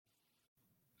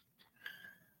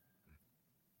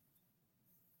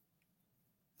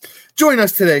Join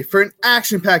us today for an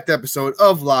action-packed episode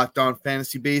of Locked On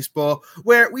Fantasy Baseball,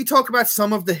 where we talk about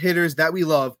some of the hitters that we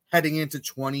love heading into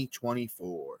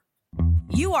 2024.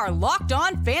 You are Locked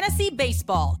On Fantasy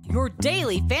Baseball, your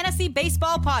daily fantasy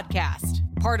baseball podcast.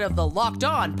 Part of the Locked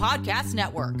On Podcast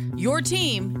Network, your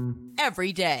team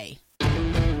every day.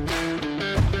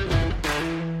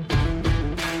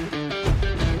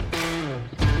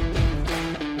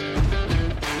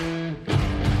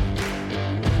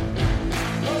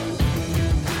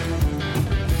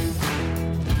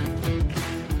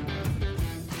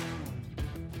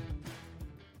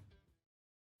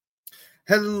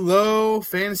 Hello,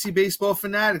 fantasy baseball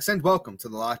fanatics, and welcome to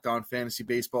the Locked On Fantasy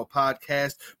Baseball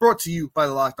podcast, brought to you by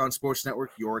the Locked On Sports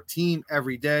Network, your team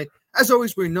every day. As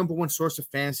always, we're your number one source of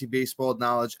fantasy baseball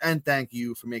knowledge, and thank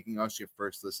you for making us your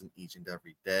first listen each and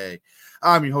every day.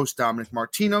 I'm your host, Dominic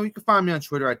Martino. You can find me on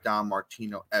Twitter at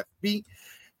DomMartinoFB.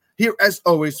 Here, as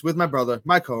always, with my brother,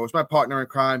 my co-host, my partner in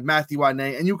crime, Matthew Ane,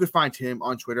 and you can find him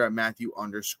on Twitter at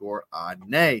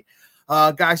Matthew_Ane.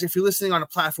 Guys, if you're listening on a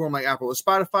platform like Apple or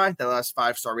Spotify that allows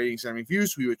 5-star ratings and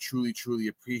reviews, we would truly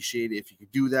appreciate it if you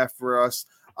could do that for us.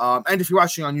 And if you're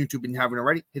watching on YouTube and you haven't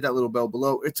already, hit that little bell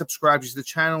below. It subscribes you to the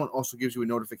channel and also gives you a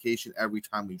notification every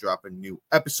time we drop a new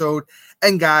episode.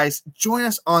 And guys, join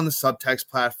us on the Subtext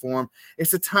platform.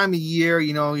 It's the time of year,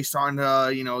 you're starting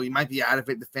to, you might be out of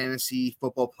it. The fantasy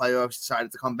football playoffs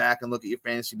decided to come back and look at your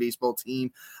fantasy baseball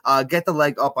team. Get the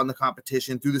leg up on the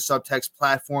competition through the Subtext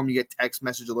platform. You get text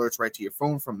message alerts right to your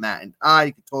phone from Matt and I.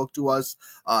 You can talk to us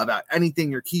about anything,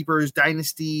 your keepers,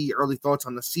 dynasty, early thoughts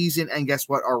on the season. And guess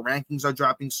what? Our rankings are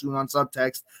dropping soon on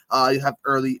Subtext. You have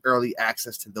early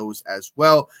access to those as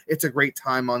well. It's a great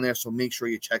time on there, so make sure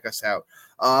you check us out.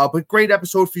 But great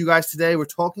episode for you guys today. We're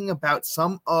talking about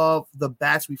some of the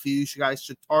bats we feel you guys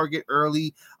should target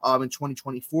early in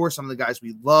 2024. Some of the guys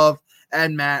we love.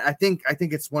 And Matt, I think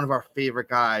it's one of our favorite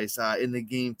guys in the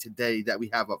game today that we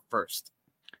have up first.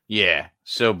 Yeah.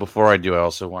 So before I do, I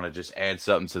also want to just add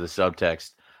something to the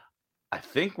Subtext. I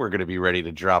think we're going to be ready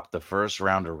to drop the first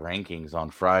round of rankings on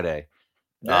Friday.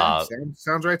 Yeah,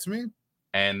 sounds right to me.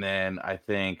 And then I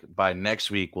think by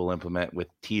next week we'll implement with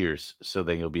tiers, so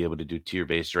then you'll be able to do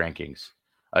tier-based rankings,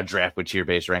 a draft with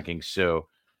tier-based rankings. So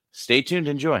stay tuned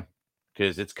and join,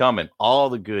 because it's coming. All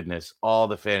the goodness, all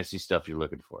the fantasy stuff you're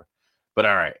looking for. But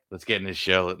all right, let's get in this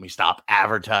show. Let me stop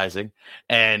advertising,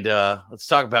 and let's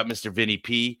talk about Mr. Vinny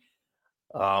P.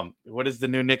 What is the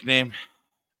new nickname?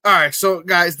 All right, so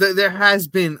guys, there has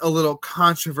been a little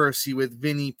controversy with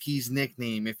Vinny P's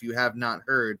nickname, if you have not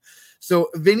heard. So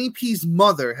Vinny P's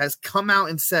mother has come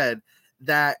out and said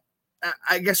that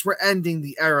I guess we're ending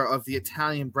the era of the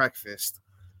Italian breakfast,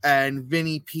 and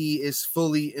Vinny P is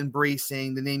fully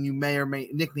embracing the nickname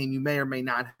you may or may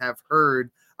not have heard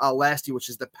last year, which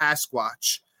is the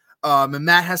Pasquatch. And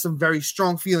Matt has some very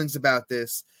strong feelings about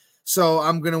this, so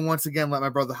I'm gonna once again let my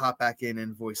brother hop back in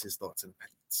and voice his thoughts and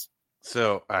opinions.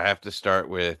 So I have to start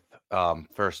with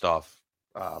first off,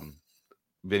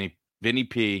 Vinny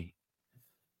P.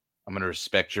 I'm going to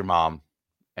respect your mom,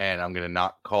 and I'm going to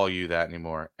not call you that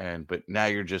anymore. But now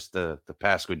you're just the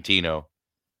Pasquantino,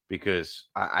 because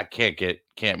I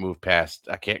can't move past.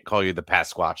 I can't call you the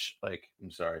Pasquatch. Like,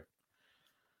 I'm sorry.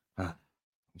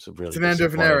 It's an end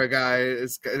of an era, guy.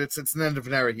 It's an end of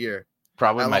an era here.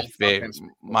 Probably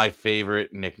my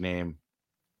favorite nickname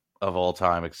of all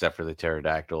time, except for the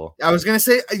pterodactyl. I was gonna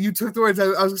say, you took the words. I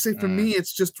was gonna say, for me,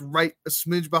 it's just right a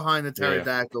smidge behind the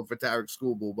pterodactyl for Tarek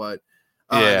Skubal, but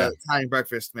the Italian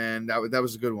breakfast, man, that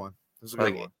was a good one. That was a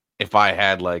good one. If I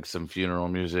had like some funeral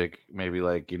music, maybe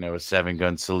like a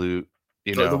 7-gun salute,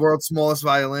 the world's smallest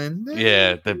violin.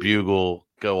 Yeah, the bugle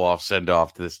go off, send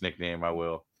off to this nickname. I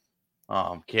will.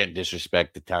 Can't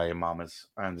disrespect Italian mamas.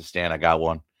 I understand. I got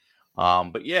one.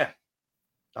 But yeah.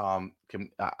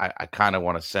 I kind of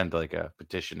want to send like a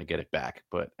petition to get it back,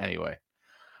 but anyway,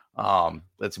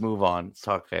 let's move on. Let's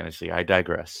talk fantasy. I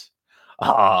digress.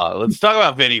 Let's talk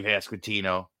about Vinny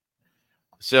Pasquantino.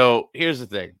 So here's the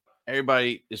thing.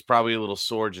 Everybody is probably a little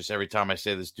sore just every time I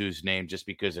say this dude's name, just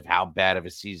because of how bad of a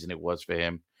season it was for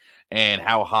him and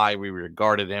how high we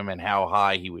regarded him and how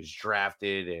high he was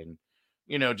drafted and,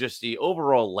 just the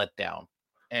overall letdown.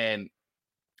 And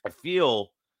I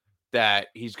feel that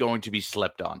he's going to be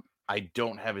slept on. I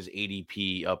don't have his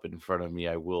ADP up in front of me.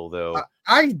 I will, though.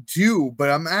 I do, but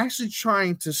I'm actually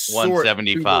trying to sort.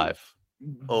 175.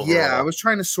 Yeah, I was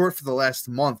trying to sort for the last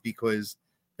month because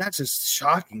that's just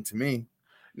shocking to me.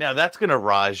 Now, that's going to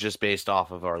rise just based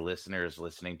off of our listeners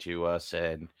listening to us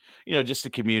and, just the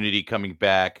community coming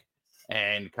back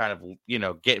and kind of,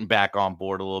 getting back on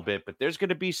board a little bit. But there's going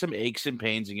to be some aches and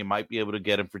pains, and you might be able to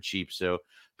get him for cheap. So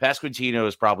Pasquantino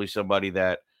is probably somebody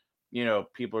that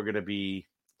people are going to be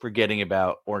forgetting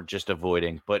about or just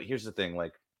avoiding. But here's the thing,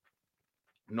 like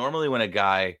normally when a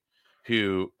guy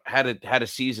who had a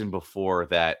season before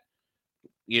that,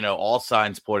 all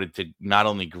signs pointed to not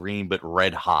only green but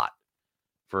red hot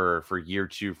for year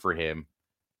 2 for him,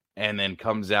 and then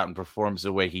comes out and performs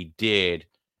the way he did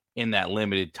in that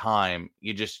limited time,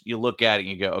 you look at it and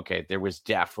you go, okay, there was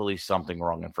definitely something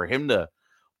wrong. And for him to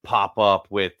pop up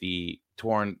with the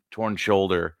torn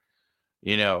shoulder,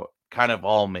 kind of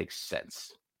all makes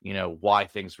sense. Why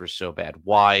things were so bad,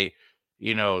 why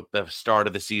the start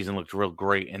of the season looked real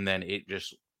great and then it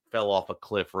just fell off a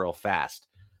cliff real fast.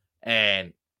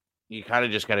 And you kind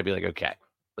of just got to be like, okay,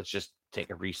 let's just take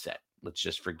a reset. Let's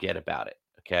just forget about it.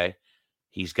 Okay.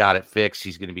 He's got it fixed.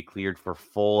 He's going to be cleared for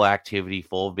full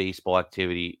baseball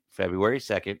activity, February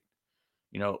 2nd,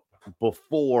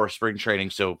 before spring training.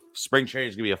 So spring training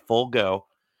is going to be a full go,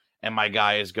 and my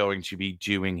guy is going to be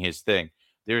doing his thing.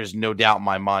 There is no doubt in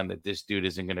my mind that this dude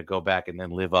isn't going to go back and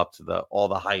then live up to all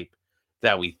the hype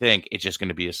that we think. It's just going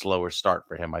to be a slower start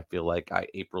for him. I feel like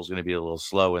April's going to be a little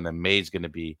slow, and then May's going to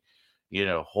be,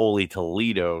 holy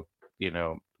Toledo,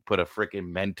 put a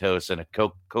freaking Mentos in a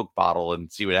Coke bottle and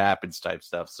see what happens type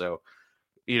stuff. So,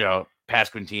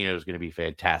 Pasquantino is going to be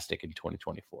fantastic in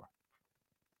 2024.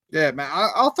 Yeah, man,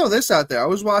 I'll throw this out there. I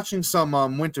was watching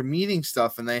some winter meeting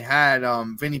stuff, and they had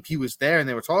Vinny P was there, and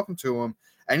they were talking to him,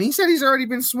 and he said he's already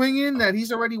been swinging, that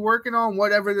he's already working on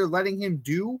whatever they're letting him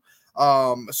do.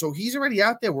 So he's already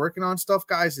out there working on stuff,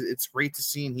 guys. It's great to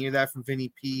see and hear that from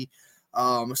Vinny P.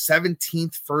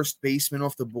 17th first baseman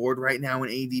off the board right now in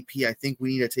ADP. I think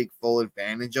we need to take full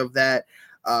advantage of that.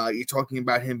 You're talking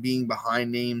about him being behind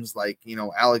names like,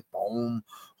 Alec Bohm,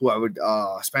 who I would,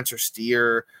 Spencer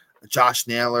Steer, Josh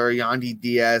Naylor, Yandy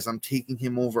Diaz. I'm taking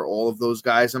him over all of those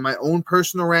guys. On my own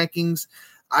personal rankings,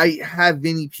 I have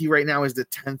Vinny P right now as the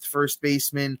 10th first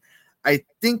baseman. I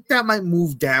think that might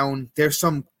move down. There's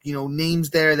some,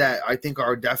 names there that I think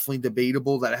are definitely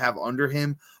debatable that I have under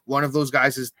him. One of those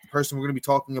guys is the person we're going to be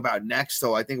talking about next.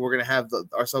 So I think we're going to have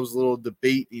ourselves a little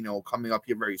debate, coming up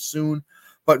here very soon.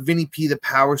 But Vinny P, the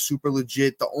power, super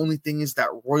legit. The only thing is that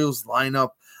Royals lineup,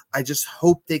 I just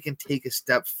hope they can take a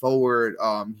step forward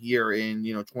here in,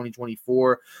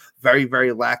 2024. Very,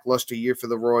 very lackluster year for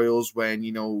the Royals when,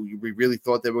 we really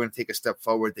thought they were going to take a step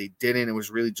forward. They didn't. It was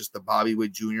really just the Bobby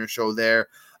Witt Jr. show there.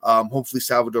 Hopefully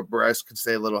Salvador Perez can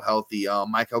stay a little healthy.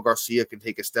 Michael Garcia can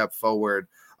take a step forward.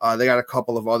 They got a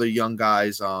couple of other young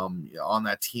guys on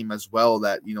that team as well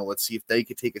that, let's see if they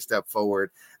could take a step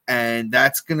forward. And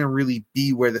that's going to really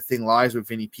be where the thing lies with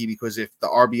Vinny P, because if the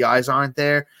RBIs aren't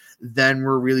there, then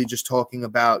we're really just talking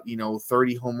about,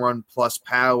 30 home run plus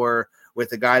power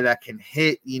with a guy that can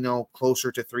hit,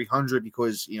 closer to 300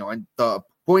 because, and the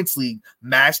points league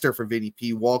master for Vinny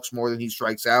P walks more than he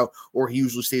strikes out, or he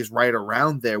usually stays right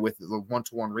around there with the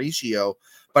 1-to-1 ratio.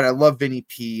 But I love Vinny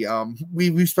P.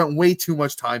 We've spent way too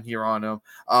much time here on him.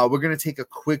 We're going to take a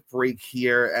quick break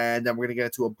here, and then we're going to get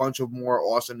into a bunch of more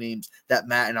awesome names that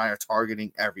Matt and I are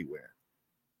targeting everywhere.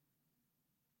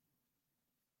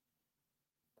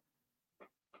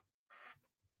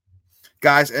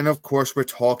 Guys, and of course, we're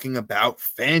talking about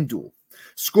FanDuel.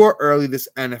 Score early this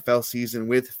NFL season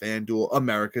with FanDuel,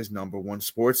 America's #1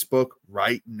 sportsbook.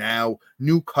 Right now,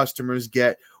 new customers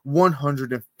get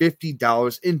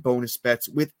 $150 in bonus bets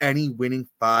with any winning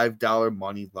 $5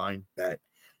 money line bet.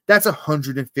 That's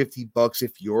 $150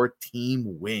 if your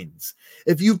team wins.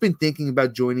 If you've been thinking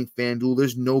about joining FanDuel,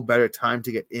 there's no better time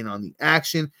to get in on the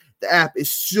action. The app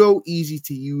is so easy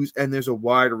to use, and there's a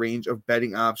wide range of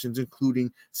betting options,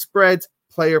 including spreads,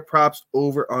 player props,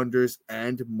 over-unders,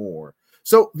 and more.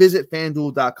 So visit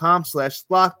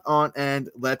FanDuel.com/LockedOn and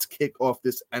let's kick off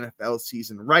this NFL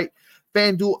season right.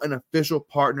 FanDuel, an official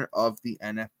partner of the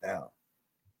NFL.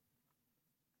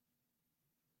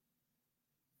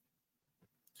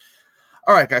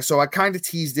 All right, guys. So I kind of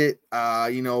teased it,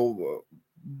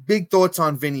 big thoughts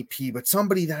on Vinny P, but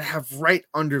somebody that I have right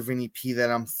under Vinny P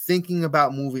that I'm thinking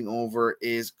about moving over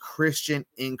is Christian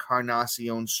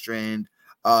Encarnacion Strand.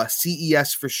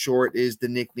 CES for short is the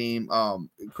nickname.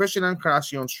 Christian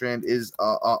Encarnacion Strand is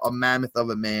a mammoth of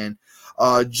a man,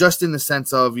 just in the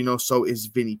sense of, so is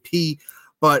Vinny P.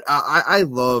 But I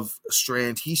love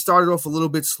Strand. He started off a little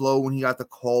bit slow when he got the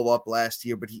call up last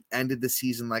year, but he ended the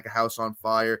season like a house on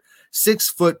fire. 6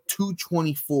 foot,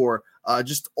 224,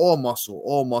 just all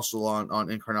muscle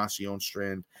on Encarnacion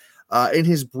Strand. In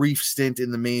his brief stint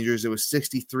in the majors, it was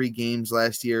 63 games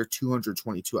last year,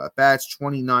 222 at-bats,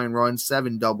 29 runs,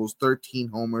 7 doubles, 13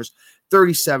 homers,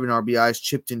 37 RBIs,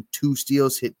 chipped in 2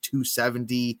 steals, hit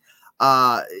 270.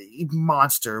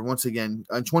 Monster once again.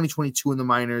 In 2022 in the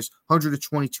minors,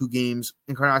 122 games.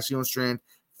 Encarnacion Strand,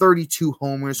 32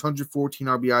 homers, 114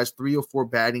 RBIs, 304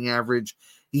 batting average.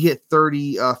 He hit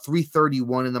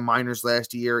 331 in the minors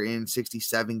last year in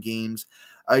 67 games.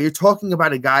 You're talking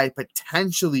about a guy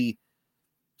potentially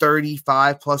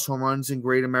 35 plus home runs in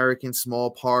Great American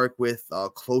Small Park with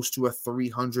close to a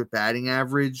 300 batting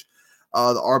average. The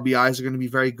RBIs are going to be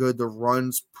very good. The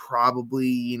runs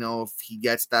probably, if he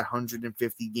gets that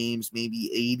 150 games, maybe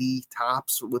 80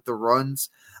 tops with the runs.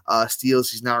 Steals,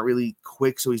 he's not really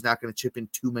quick, so he's not going to chip in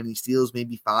too many steals,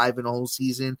 maybe 5 in a whole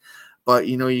season. But,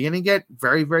 you're going to get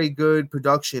very, very good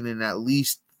production in at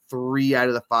least 3 out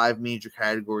of the 5 major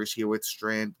categories here with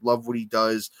Strand. Love what he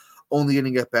does. Only going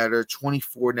to get better.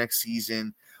 24 next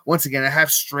season. Once again, I have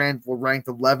Strand ranked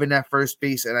 11 at first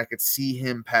base, and I could see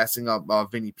him passing up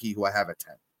Vinny P, who I have at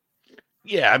 10.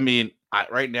 Yeah, I mean,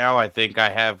 right now I think I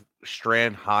have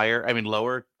Strand higher. I mean,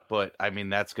 lower, but I mean,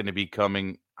 that's going to be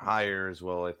coming higher as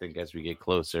well, I think, as we get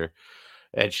closer.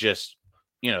 It's just,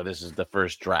 this is the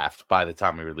first draft. By the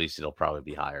time we release it, it'll probably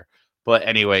be higher. But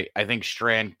anyway, I think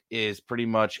Strand is pretty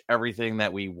much everything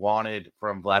that we wanted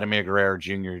from Vladimir Guerrero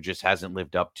Jr., just hasn't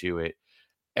lived up to it.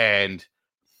 And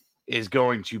is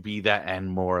going to be that and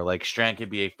more. Like, Strand could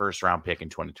be a first-round pick in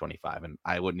 2025, and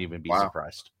I wouldn't even be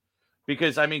surprised.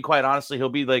 Because, I mean, quite honestly, he'll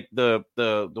be like the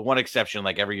one exception.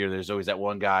 Like, every year there's always that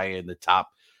one guy in the top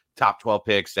 12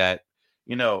 picks that,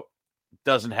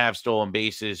 doesn't have stolen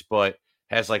bases, but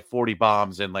has like 40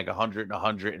 bombs and like 100 and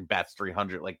 100 and bats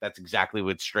 300. Like, that's exactly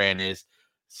what Strand is.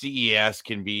 CES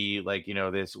can be like,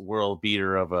 this world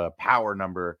beater of a power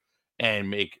number and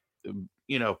make,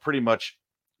 pretty much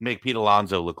make Pete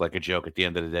Alonso look like a joke at the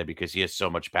end of the day because he has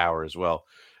so much power as well.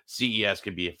 CES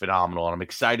can be phenomenal, and I'm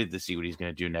excited to see what he's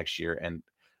going to do next year. And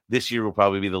this year will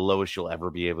probably be the lowest you'll ever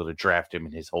be able to draft him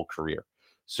in his whole career.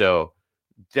 So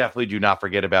definitely do not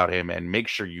forget about him and make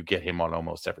sure you get him on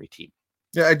almost every team.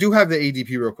 Yeah, I do have the ADP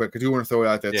real quick. I do want to throw it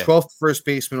out there. Yeah. 12th first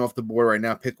baseman off the board right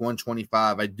now, pick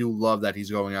 125. I do love that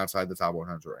he's going outside the top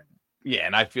 100 right now. Yeah,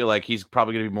 and I feel like he's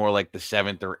probably going to be more like the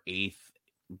 7th or 8th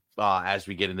as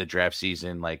we get into draft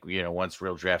season. Like, once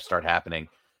real drafts start happening,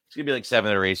 he's going to be like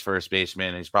 7th or 8th first baseman.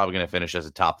 And he's probably going to finish as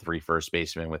a top 3 first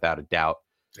baseman without a doubt.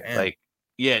 Damn. Like,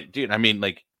 yeah, dude,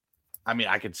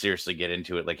 I could seriously get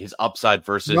into it. Like, his upside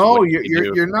versus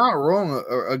you're not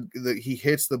wrong. He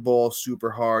hits the ball super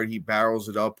hard. He barrels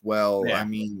it up well. Yeah. I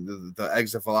mean, the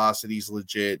exit velocity is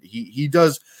legit. He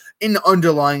does in the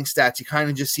underlying stats. You kind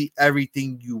of just see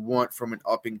everything you want from an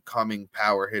up and coming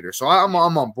power hitter. So I'm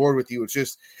on board with you.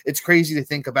 It's crazy to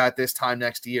think about this time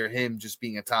next year him just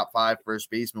being a top 5 first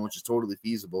baseman, which is totally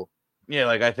feasible. Yeah,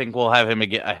 like I think we'll have him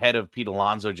ahead of Pete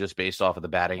Alonso just based off of the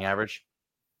batting average.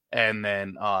 And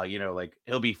then, like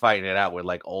he'll be fighting it out with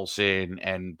like Olsen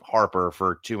and Harper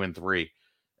for 2 and 3.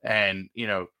 And,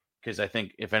 because I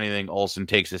think if anything, Olsen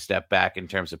takes a step back in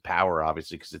terms of power,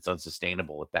 obviously, because it's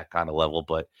unsustainable at that kind of level.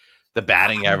 But the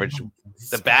batting average,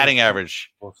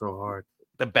 so hard.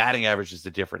 The batting average is the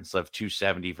difference of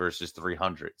 270 versus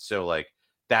 300. So like,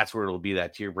 that's where it'll be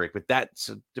that tier break. But that's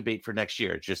a debate for next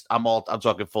year. It's just, I'm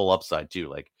talking full upside too.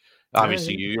 Like,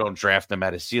 obviously you don't draft them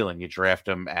at a ceiling, you draft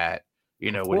them at,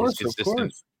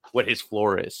 what his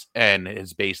floor is and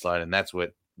his baseline. And that's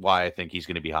why I think he's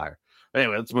going to be higher. But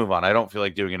anyway, let's move on. I don't feel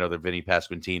like doing another Vinny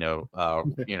Pasquantino,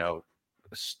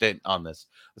 stint on this.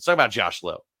 Let's talk about Josh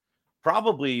Lowe.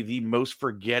 Probably the most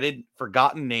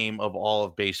forgotten name of all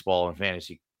of baseball and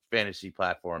fantasy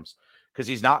platforms, because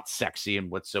he's not sexy in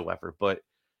whatsoever. But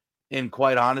in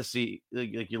quite honesty,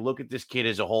 like you look at this kid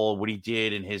as a whole, what he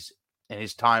did in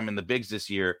his time in the bigs this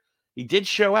year, he did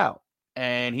show out.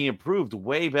 And he improved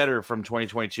way better from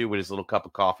 2022 with his little cup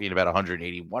of coffee and about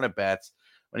 181 at bats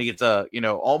when he gets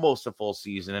almost a full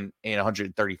season in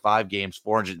 135 games,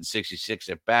 466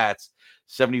 at bats,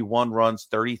 71 runs,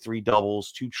 33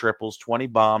 doubles, 2 triples, 20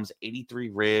 bombs, 83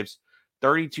 ribs,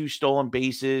 32 stolen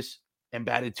bases, and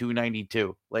batted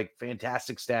 292. Like,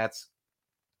 fantastic stats.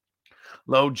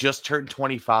 Lowe just turned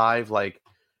 25. Like,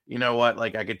 you know what?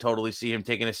 Like, I could totally see him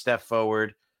taking a step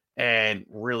forward and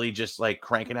really just like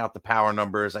cranking out the power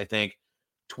numbers. I think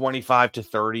 25 to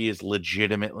 30 is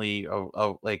legitimately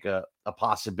a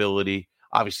possibility.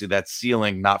 Obviously that's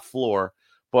ceiling, not floor,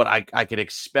 but I could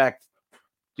expect,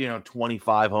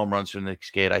 25 home runs from this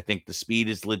kid. I think the speed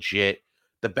is legit.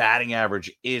 The batting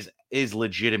average is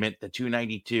legitimate. The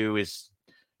 292 is,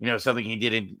 something he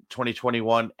did in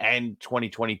 2021 and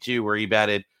 2022 where he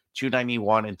batted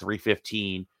 291 and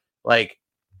 315. Like,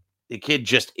 the kid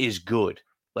just is good.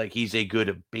 Like, he's a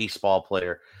good baseball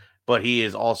player. but he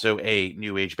is also a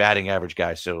new age batting average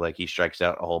guy. So like he strikes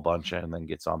out a whole bunch and then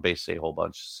gets on base a whole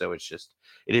bunch. So it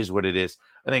is what it is.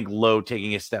 I think Lowe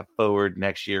taking a step forward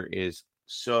next year is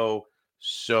so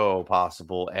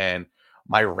possible. And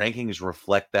my rankings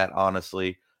reflect that,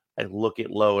 honestly. I look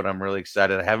at Lowe and I'm really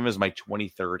excited. I have him as my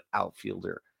 23rd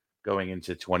outfielder going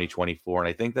into 2024. And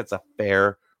I think that's a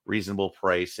fair, reasonable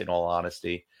price, in all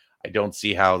honesty. I don't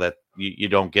see how that you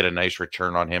don't get a nice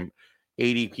return on him.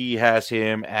 ADP has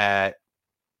him at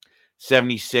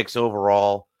 76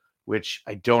 overall, which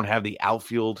I don't have the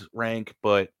outfield rank,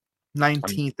 but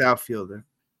 19th outfielder.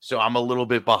 So I'm a little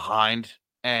bit behind.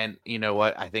 And you know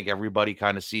what? I think everybody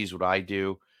kind of sees what I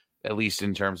do, at least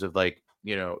in terms of like,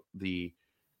 the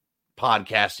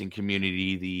podcasting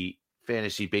community, the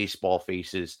fantasy baseball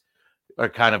faces are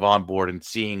kind of on board and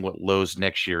seeing what Lowe's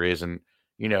next year is. And,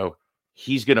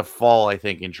 he's going to fall, I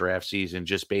think, in draft season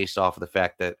just based off of the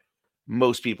fact that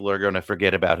most people are going to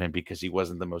forget about him because he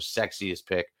wasn't the most sexiest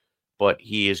pick, but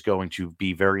he is going to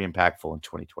be very impactful in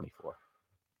 2024.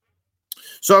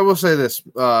 So I will say this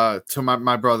to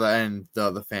my brother and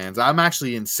the fans. I'm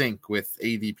actually in sync with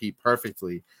ADP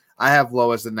perfectly. I have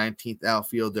Lowe as the 19th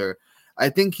outfielder. I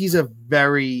think he's a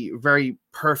very, very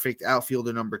perfect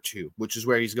outfielder number 2, which is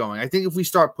where he's going. I think if we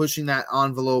start pushing that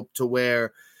envelope to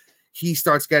where he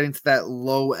starts getting to that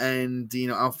low end,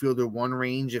 outfielder 1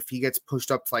 range, if he gets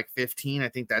pushed up to like 15, I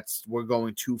think we're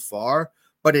going too far.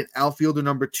 But an outfielder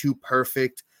number 2,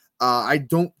 perfect. I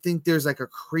don't think there's like a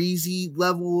crazy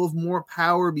level of more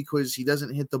power because he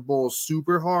doesn't hit the ball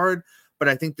super hard. But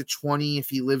I think the 20, if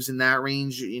he lives in that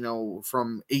range,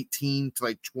 from 18 to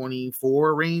like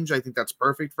 24 range, I think that's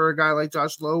perfect for a guy like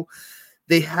Josh Lowe.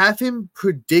 They have him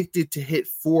predicted to hit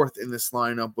 4th in this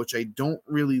lineup, which I don't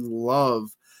really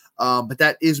love. But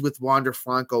that is with Wander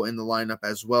Franco in the lineup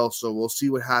as well. So we'll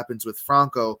see what happens with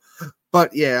Franco.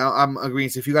 But yeah, I'm agreeing.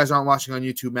 So if you guys aren't watching on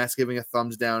YouTube, Matt's giving a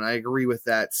thumbs down. I agree with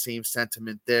that same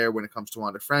sentiment there when it comes to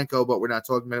Wander Franco, but we're not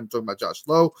talking about him. We're talking about Josh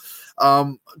Lowe.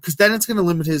 Because then it's going to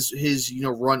limit his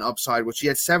run upside, which he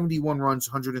had 71 runs,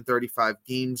 135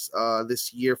 games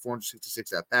this year,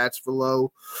 466 at-bats for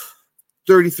Lowe.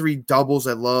 33 doubles,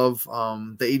 I love.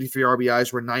 The 83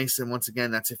 RBIs were nice. And once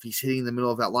again, that's if he's hitting in the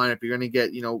middle of that lineup. You're going to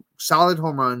get, solid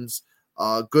home runs,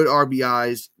 good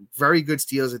RBIs, very good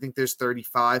steals. I think there's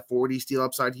 35, 40 steal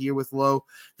upside here with Lowe.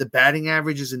 The batting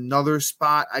average is another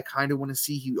spot I kind of want to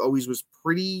see. He always was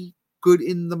pretty good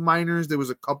in the minors. There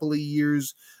was a couple of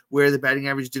years where the batting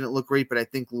average didn't look great, but I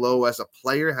think Lowe as a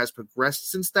player has progressed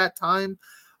since that time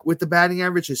with the batting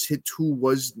average. His hit tool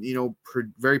was,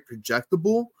 very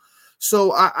projectable.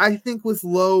 So I think with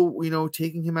Lowe,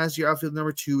 taking him as your outfield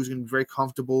number 2 is going to be very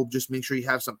comfortable. Just make sure you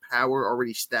have some power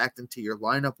already stacked into your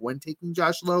lineup when taking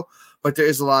Josh Lowe. But there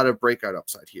is a lot of breakout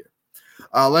upside here.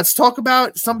 Let's talk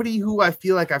about somebody who I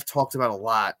feel like I've talked about a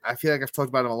lot. I feel like I've talked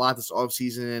about him a lot this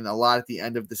offseason, a lot at the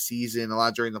end of the season, a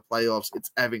lot during the playoffs. It's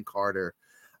Evan Carter.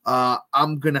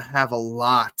 I'm going to have a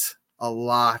lot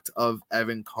of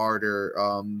Evan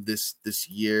Carter this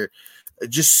year.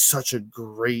 Just such a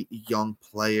great young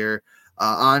player.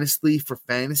 Honestly, for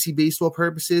fantasy baseball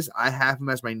purposes, I have him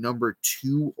as my number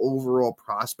 2 overall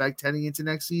prospect heading into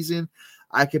next season.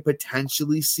 I could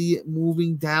potentially see it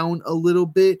moving down a little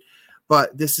bit,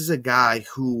 but this is a guy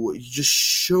who just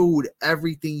showed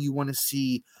everything you want to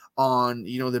see on,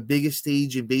 the biggest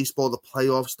stage in baseball, the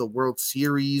playoffs, the World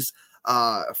Series,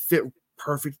 fit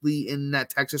perfectly in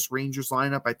that Texas Rangers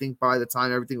lineup. I think by the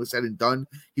time everything was said and done,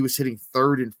 he was hitting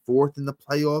 3rd and 4th in the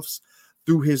playoffs.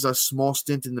 Through his small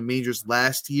stint in the majors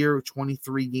last year,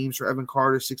 23 games for Evan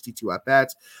Carter, 62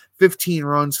 at-bats, 15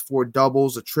 runs, 4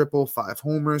 doubles, a triple, 5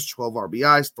 homers, 12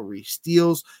 RBIs, 3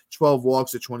 steals, 12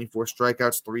 walks, 24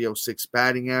 strikeouts, 306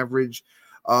 batting average.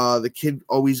 The kid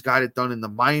always got it done in the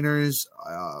minors.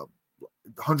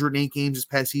 108 games this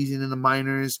past season in the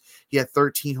minors. He had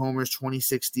 13 homers,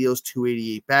 26 steals,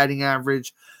 288 batting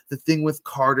average. The thing with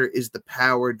Carter is the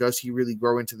power. Does he really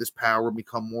grow into this power and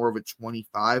become more of a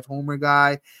 25 homer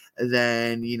guy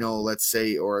than, let's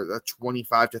say, or a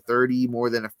 25 to 30 more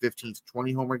than a 15 to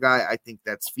 20 homer guy? I think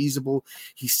that's feasible.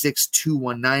 He's 6'2",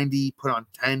 190, put on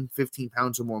 10, 15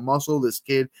 pounds or more muscle. This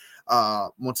kid,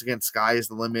 once again, sky is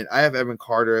the limit. I have Evan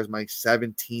Carter as my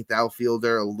 17th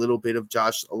outfielder, a little bit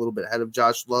ahead of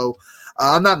Josh Lowe.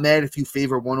 I'm not mad if you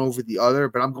favor one over the other,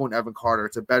 but I'm going Evan Carter.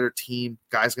 It's a better team.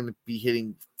 Guy's going to be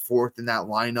hitting 4th in that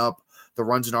lineup. The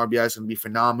runs and RBIs are going to be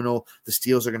phenomenal. The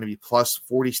steals are going to be plus.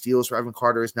 40 steals for Evan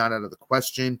Carter is not out of the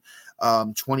question.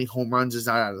 20 home runs is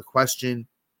not out of the question.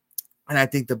 And I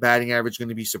think the batting average is going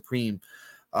to be supreme.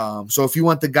 So if you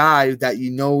want the guy that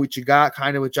what you got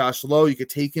kind of with Josh Lowe, you could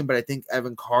take him, but I think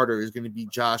Evan Carter is going to be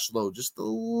Josh Lowe just a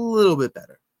little bit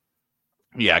better.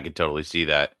 Yeah, I could totally see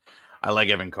that. I like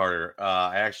Evan Carter.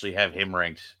 I actually have him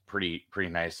ranked pretty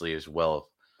nicely as well.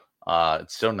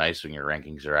 It's so nice when your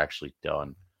rankings are actually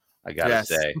done. I gotta Yes.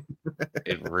 say,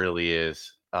 it really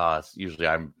is. Usually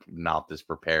I'm not this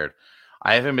prepared.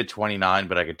 I have him at 29,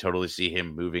 but I could totally see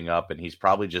him moving up, and he's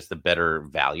probably just a better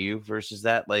value versus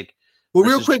that. Like, Well,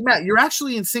 real versus quick, Matt, you're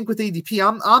actually in sync with ADP.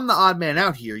 I'm the odd man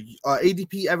out here.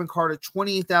 ADP Evan Carter,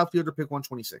 28th outfielder, pick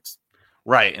 126.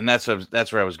 right, and that's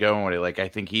where I was going with it. Like, I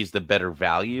think he's the better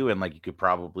value, and like you could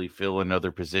probably fill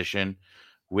another position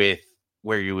with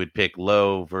where you would pick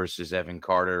Lowe versus Evan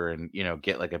Carter, and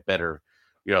get like a better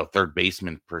third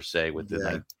baseman per se with the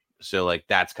Yeah. night. So like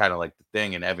that's kind of like the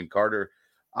thing. And Evan Carter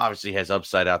obviously has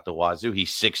upside out the wazoo.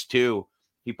 He's 6'2".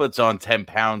 He puts on 10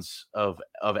 pounds of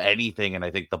anything, and I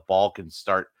think the ball can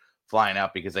start flying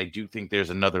out because I do think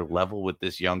there's another level with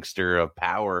this youngster of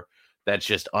power that's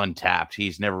just untapped.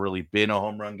 He's never really been a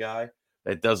home run guy.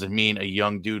 That doesn't mean a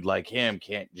young dude like him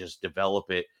can't just develop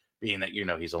it, being that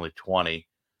he's only 20.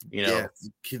 Yeah,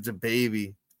 kid's a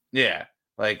baby. Yeah,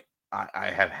 like I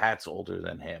have hats older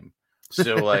than him,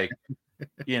 so like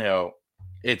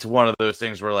it's one of those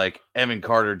things where like Evan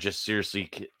Carter just seriously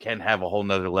can have a whole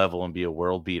nother level and be a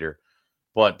world beater.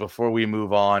 But before we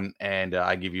move on and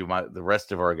I give you the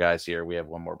rest of our guys here, we have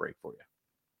one more break for you.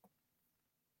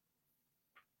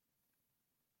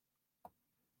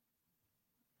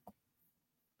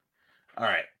 All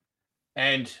right.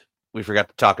 And we forgot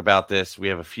to talk about this. We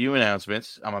have a few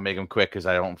announcements. I'm going to make them quick because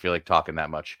I don't feel like talking that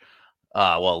much.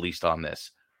 Well, at least on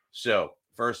this. So,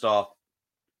 first off,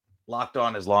 Locked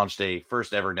On has launched a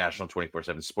first ever national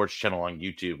 24/7 sports channel on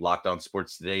YouTube. Locked On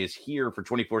Sports Today is here for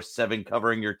 24/7,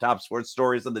 covering your top sports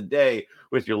stories of the day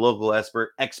with your local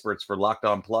experts for Locked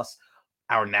On Plus.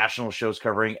 Our national shows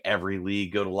covering every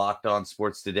league. Go to Locked On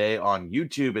Sports Today on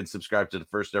YouTube and subscribe to the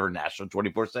first ever national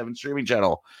 24/7 streaming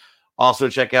channel. Also,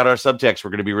 check out our subtext.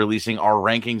 We're going to be releasing our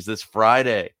rankings this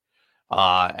Friday.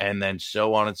 And then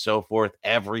so on and so forth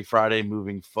every Friday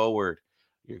moving forward.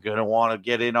 You're going to want to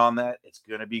get in on that. It's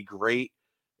going to be great.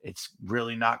 It's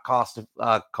really not costly,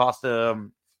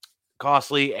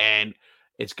 and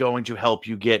it's going to help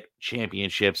you get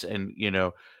championships. And,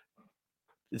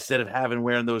 instead of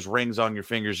wearing those rings on your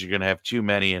fingers, you're going to have too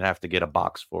many and have to get a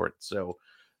box for it. So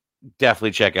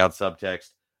definitely check out subtext.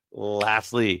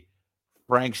 Lastly,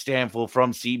 Frank Stanfield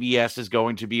from CBS is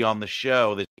going to be on the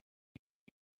show.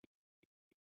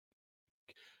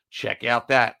 Check out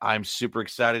that. I'm super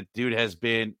excited. Dude has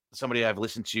been somebody I've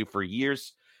listened to for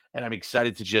years, and I'm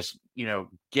excited to just,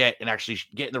 get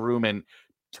in the room and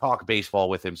talk baseball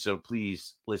with him. So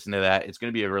please listen to that. It's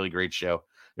going to be a really great show.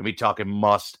 We'll be talking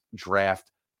must draft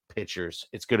pitchers.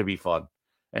 It's going to be fun.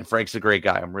 And Frank's a great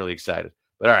guy. I'm really excited.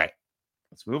 But all right,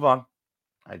 let's move on.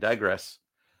 I digress.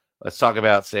 Let's talk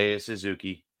about Seiya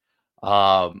Suzuki.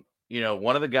 One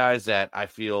of the guys that I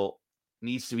feel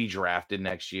needs to be drafted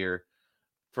next year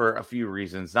for a few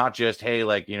reasons, not just, hey,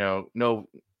 like, no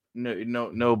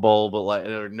bull, but like,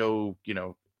 or no,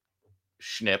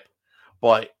 schnip,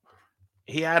 but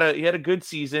he had a good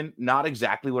season. Not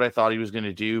exactly what I thought he was going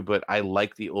to do, but I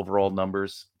like the overall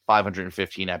numbers.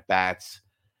 515 at bats,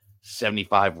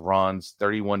 75 runs,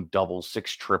 31 doubles,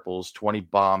 6 triples, 20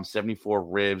 bombs, 74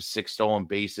 ribs, 6 stolen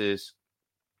bases,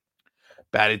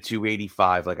 batted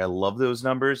 285. Like, I love those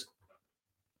numbers,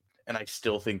 and I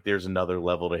still think there's another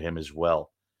level to him as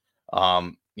well.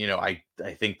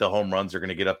 I think the home runs are going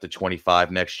to get up to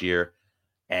 25 next year,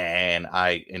 and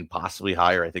possibly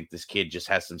higher. I think this kid just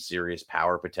has some serious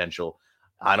power potential.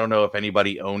 I don't know if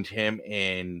anybody owned him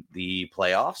in the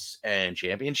playoffs and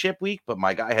championship week, but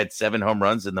my guy had 7 home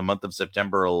runs in the month of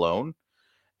September alone.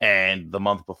 And the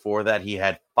month before that, he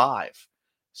had 5.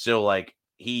 So like,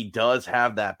 he does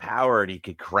have that power and he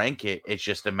could crank it. It's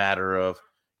just a matter of,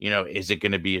 is it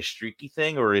going to be a streaky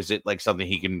thing, or is it like something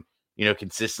he can,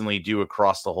 consistently do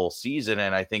across the whole season?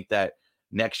 And I think that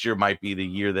next year might be the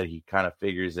year that he kind of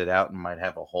figures it out and might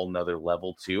have a whole nother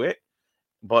level to it.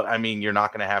 But I mean, you're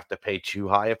not going to have to pay too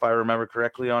high, if I remember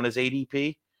correctly, on his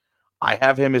ADP. I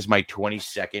have him as my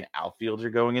 22nd outfielder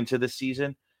going into this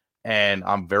season, and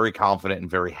I'm very confident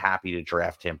and very happy to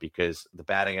draft him because the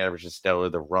batting average is stellar.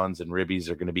 The runs and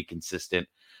ribbies are going to be consistent.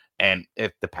 And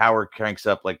if the power cranks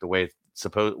up like the way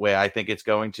I think it's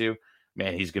going to,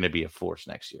 man, he's going to be a force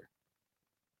next year.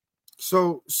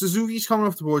 So Suzuki's coming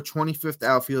off the board, 25th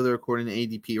outfielder according to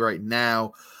ADP right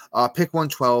now. Pick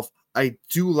 112. I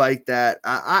do like that.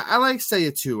 I like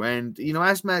Seiya too. And,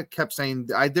 as Matt kept saying,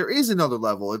 there is another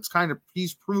level. It's kind of,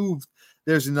 he's proved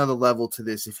there's another level to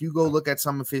this. If you go look at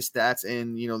some of his stats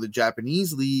in, the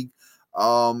Japanese league,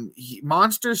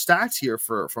 Monster stats here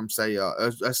from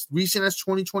Seiya as recent as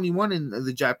 2021 in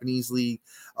the Japanese league.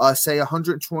 Say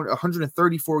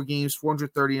 134 games,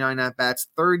 439 at bats,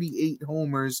 38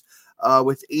 homers,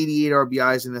 with 88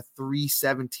 RBIs and a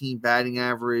 317 batting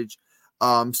average.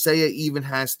 Seiya even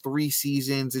has 3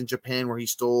 seasons in Japan where he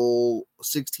stole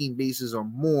 16 bases or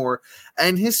more,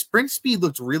 and his sprint speed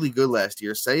looked really good last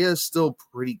year. Seiya is still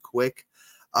pretty quick.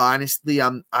 Honestly,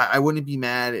 I wouldn't be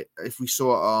mad if we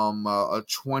saw a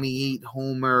 28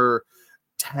 homer,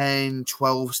 10,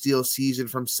 12 steal season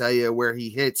from Seiya where he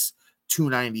hits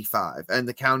 295, and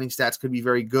the counting stats could be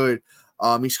very good.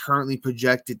 He's currently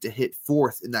projected to hit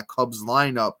 4th in that Cubs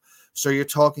lineup. So you're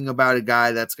talking about a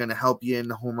guy that's going to help you in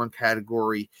the home run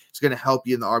category. It's going to help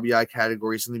you in the RBI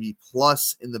category. It's going to be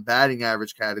plus in the batting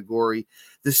average category.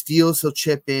 The steals he'll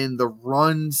chip in, the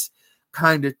runs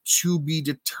kind of to be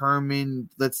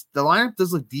determined. The lineup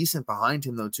does look decent behind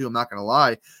him though too. I'm not going to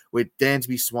lie, with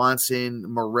Dansby Swanson,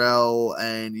 Morel,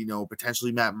 and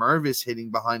potentially Matt Mervis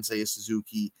hitting behind Seiya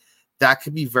Suzuki. That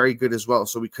could be very good as well.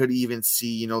 So we could even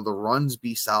see the runs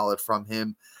be solid from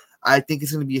him. I think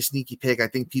it's going to be a sneaky pick. I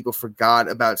think people forgot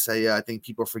about Seiya. I think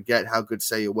people forget how good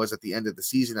Seiya was at the end of the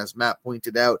season. As Matt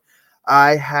pointed out,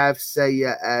 I have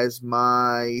Seiya as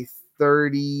my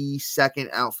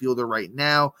 32nd outfielder right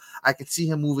now. I could see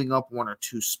him moving up 1 or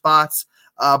 2 spots,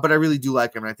 but I really do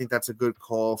like him, and I think that's a good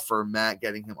call for Matt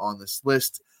getting him on this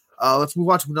list. Let's move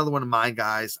on to another one of my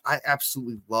guys. I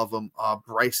absolutely love him,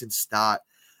 Bryson Stott.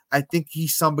 I think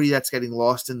he's somebody that's getting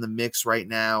lost in the mix right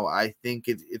now. I think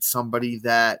it's somebody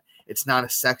that it's not a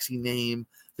sexy name.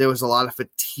 There was a lot of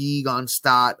fatigue on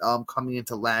Stott coming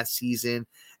into last season,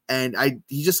 and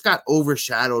he just got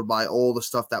overshadowed by all the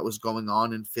stuff that was going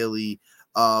on in Philly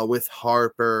with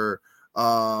Harper,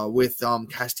 with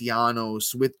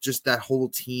Castellanos, with just that whole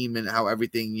team and how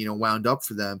everything wound up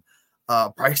for them.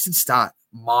 Bryson Stott,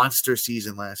 monster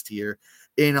season last year.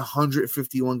 In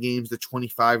 151 games, the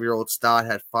 25-year-old Stott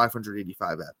had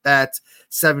 585 at-bats,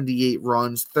 78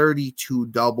 runs, 32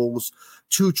 doubles,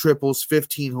 2 triples,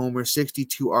 15 homers,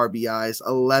 62 RBIs,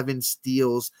 11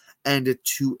 steals, and a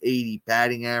 280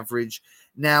 batting average.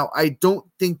 Now, I don't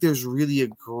think there's really a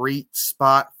great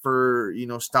spot for,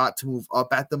 Stott to move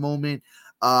up at the moment.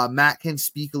 Matt can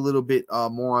speak a little bit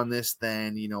more on this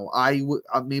than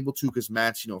I'm able to, because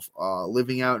Matt's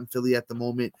living out in Philly at the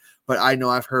moment. But I know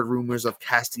I've heard rumors of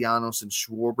Castellanos and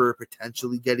Schwarber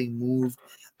potentially getting moved.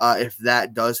 If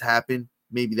that does happen,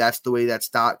 maybe that's the way that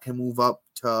Stott can move up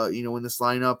to in this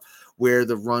lineup where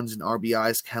the runs and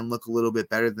RBIs can look a little bit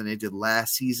better than they did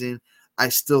last season. I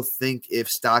still think if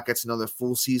Stott gets another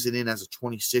full season in as a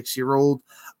 26-year-old,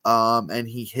 and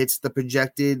he hits the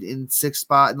projected in 6th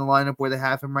spot in the lineup where they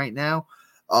have him right now,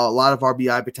 a lot of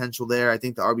RBI potential there. I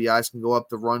think the RBIs can go up.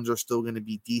 The runs are still going to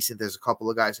be decent. There's a couple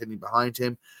of guys hitting behind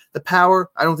him. The power,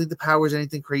 I don't think the power is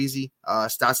anything crazy.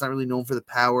 Stott's not really known for the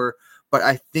power, but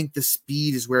I think the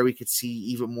speed is where we could see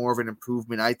even more of an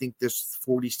improvement. I think there's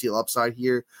 40 steal upside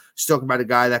here. Just talking about a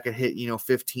guy that could hit,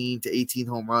 15 to 18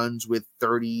 home runs with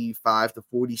 35 to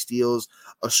 40 steals,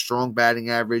 a strong batting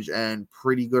average, and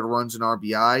pretty good runs and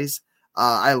RBIs.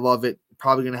 I love it.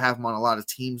 Probably going to have him on a lot of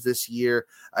teams this year.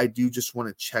 I do just want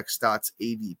to check Stott's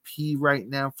ADP right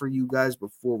now for you guys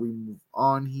before we move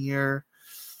on here.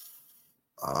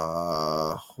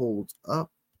 Hold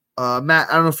up. Matt,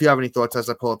 I don't know if you have any thoughts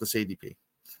as I pull up this ADP.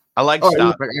 I like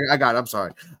Stott. I got it. I'm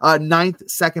sorry. 9th,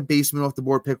 second baseman off the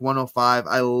board, pick 105.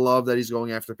 I love that he's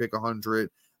going after pick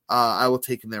 100. I will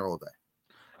take him there all day.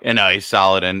 And he's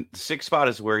solid. And 6th spot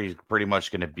is where he's pretty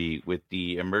much going to be with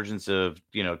the emergence of,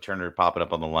 Turner popping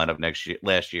up on the lineup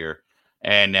last year.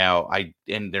 And now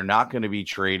they're not going to be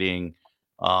trading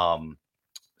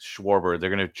Schwarber.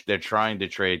 They're trying to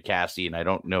trade Cassie, and I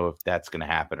don't know if that's going to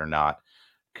happen or not,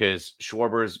 because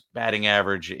Schwarber's batting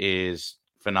average is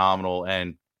phenomenal,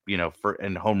 and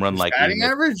and home run batting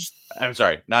average. I'm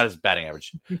sorry, not his batting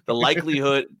average. The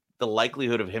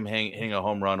likelihood of him hitting a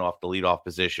home run off the leadoff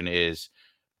position is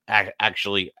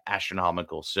actually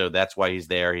astronomical. So that's why he's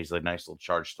there. He's a nice little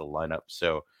charge to the lineup.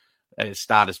 So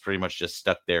Stott is pretty much just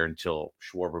stuck there until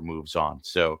Schwarber moves on.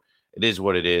 So it is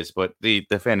what it is. But the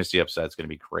fantasy upside is going to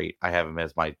be great. I have him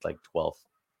as my 12th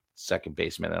second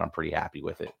baseman, and I'm pretty happy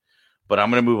with it. But I'm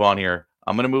going to move on here.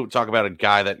 I'm going to talk about a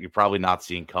guy that you're probably not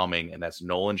seeing coming, and that's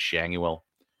Nolan Schanuel.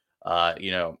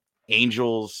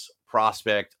 Angels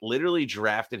prospect, literally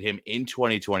drafted him in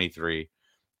 2023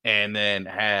 and then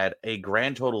had a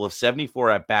grand total of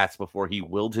 74 at-bats before he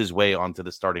willed his way onto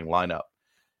the starting lineup.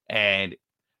 And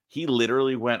he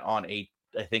literally went on a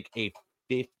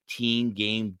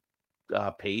 15-game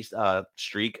pace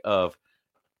streak of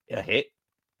a hit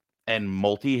and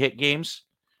multi-hit games.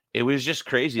 It was just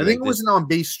crazy. I think it was an on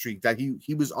base streak that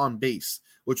he was on base,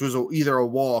 which was either a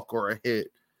walk or a hit.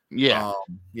 Yeah.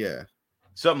 Yeah.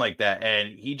 Something like that.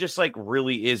 And he just like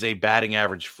really is a batting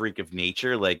average freak of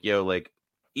nature. Like, like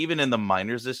even in the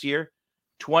minors this year,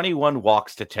 21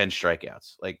 walks to 10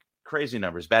 strikeouts, like crazy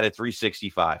numbers, batted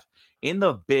 365 in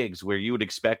the bigs where you would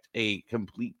expect a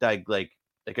complete,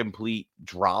 a complete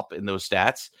drop in those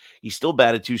stats. He still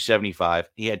batted 275.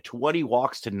 He had 20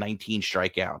 walks to 19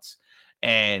 strikeouts,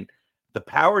 and the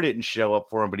power didn't show up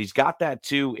for him, but he's got that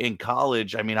too in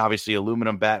college. I mean, obviously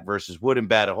aluminum bat versus wooden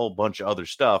bat, a whole bunch of other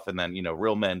stuff. And then,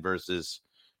 real men versus,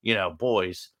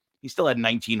 boys. He still had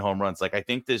 19 home runs. Like, I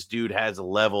think this dude has a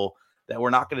level that we're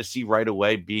not going to see right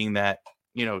away, being that,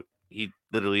 he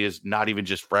literally is not even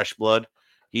just fresh blood.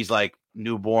 He's like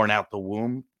newborn out the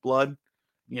womb blood,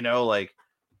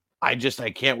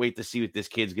 I can't wait to see what this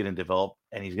kid's going to develop,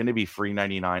 and he's going to be free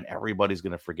 99. Everybody's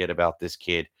going to forget about this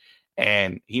kid,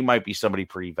 and he might be somebody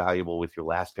pretty valuable with your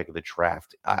last pick of the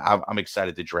draft. I'm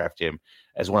excited to draft him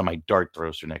as one of my dart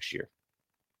throws for next year.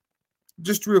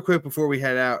 Just real quick before we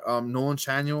head out, Nolan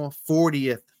Chanuel,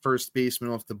 40th first baseman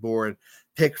off the board,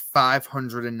 pick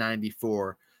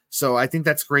 594. So I think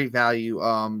that's great value.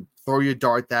 Throw your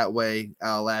dart that way.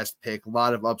 Last pick, a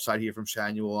lot of upside here from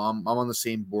Chanuel. I'm on the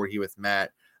same board here with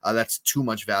Matt. That's too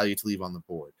much value to leave on the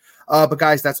board. But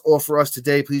guys, that's all for us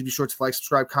today. Please be sure to like,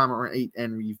 subscribe, comment, rate,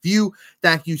 and review.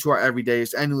 Thank you to our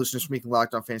everydayers and new listeners for making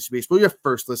Locked On Fantasy Baseball your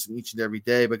first listen each and every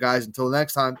day. But guys, until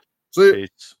next time, see you.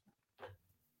 Peace.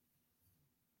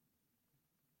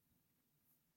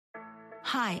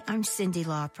 Hi, I'm Cyndi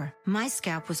Lauper. My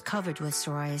scalp was covered with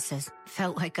psoriasis.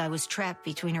 Felt like I was trapped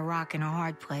between a rock and a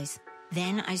hard place.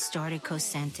 Then I started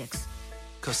Cosentyx.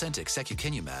 Cosentyx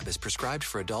secukinumab is prescribed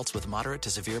for adults with moderate to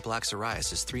severe plaque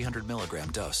psoriasis 300 milligram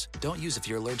dose. Don't use if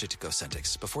you're allergic to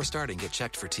Cosentyx. Before starting, get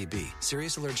checked for TB.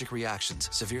 Serious allergic reactions,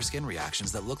 severe skin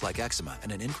reactions that look like eczema,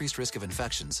 and an increased risk of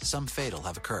infections, some fatal,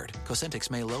 have occurred. Cosentyx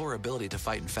may lower ability to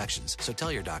fight infections, so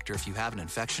tell your doctor if you have an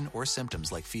infection or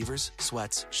symptoms like fevers,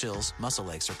 sweats, chills,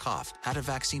 muscle aches, or cough, had a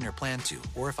vaccine or plan to,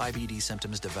 or if IBD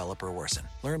symptoms develop or worsen.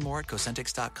 Learn more at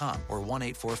Cosentyx.com or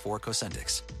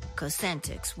 1-844-COSENTYX.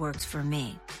 Cosentyx works for me.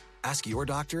 Ask your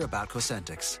doctor about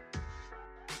Cosentyx.